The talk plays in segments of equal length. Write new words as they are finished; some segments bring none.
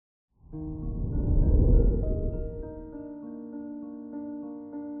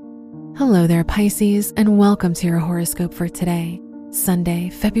Hello there, Pisces, and welcome to your horoscope for today, Sunday,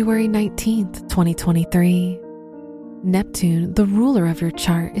 February 19th, 2023. Neptune, the ruler of your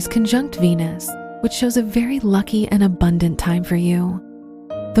chart, is conjunct Venus, which shows a very lucky and abundant time for you.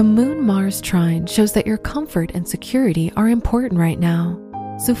 The Moon-Mars trine shows that your comfort and security are important right now,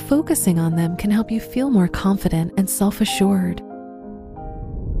 so focusing on them can help you feel more confident and self-assured.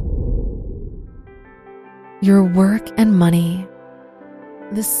 Your work and money.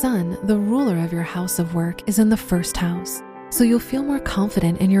 The Sun, the ruler of your house of work, is in the first house, so you'll feel more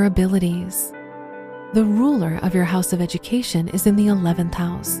confident in your abilities. The ruler of your house of education is in the 11th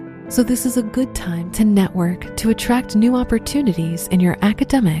house, so this is a good time to network to attract new opportunities in your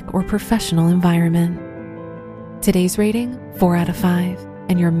academic or professional environment. Today's rating, 4 out of 5,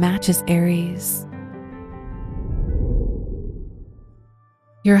 and your match is Aries.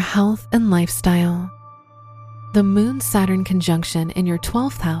 Your health and lifestyle. The Moon-Saturn conjunction in your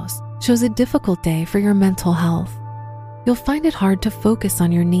 12th house shows a difficult day for your mental health. You'll find it hard to focus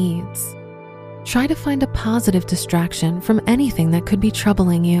on your needs. Try to find a positive distraction from anything that could be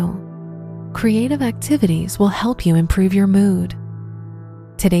troubling you. Creative activities will help you improve your mood.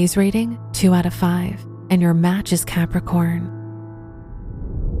 Today's rating, 2 out of 5, and your match is Capricorn.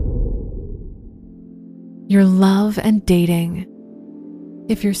 Your love and dating.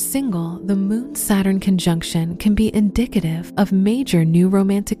 If you're single, the Moon-Saturn conjunction can be indicative of major new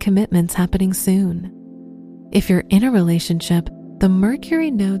romantic commitments happening soon. If you're in a relationship, the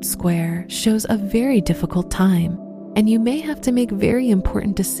Mercury node square shows a very difficult time, and you may have to make very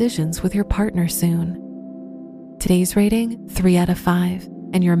important decisions with your partner soon. Today's rating, 3 out of 5,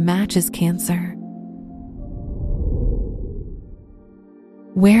 and your match is Cancer.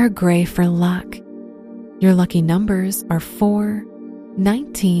 Wear gray for luck. Your lucky numbers are 4,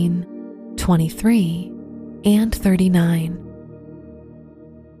 19, 23, and 39.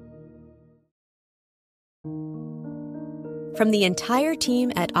 From the entire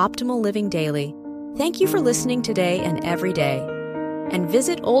team at Optimal Living Daily, thank you for listening today and every day. And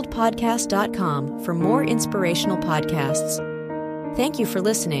visit oldpodcast.com for more inspirational podcasts. Thank you for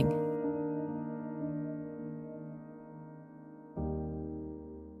listening.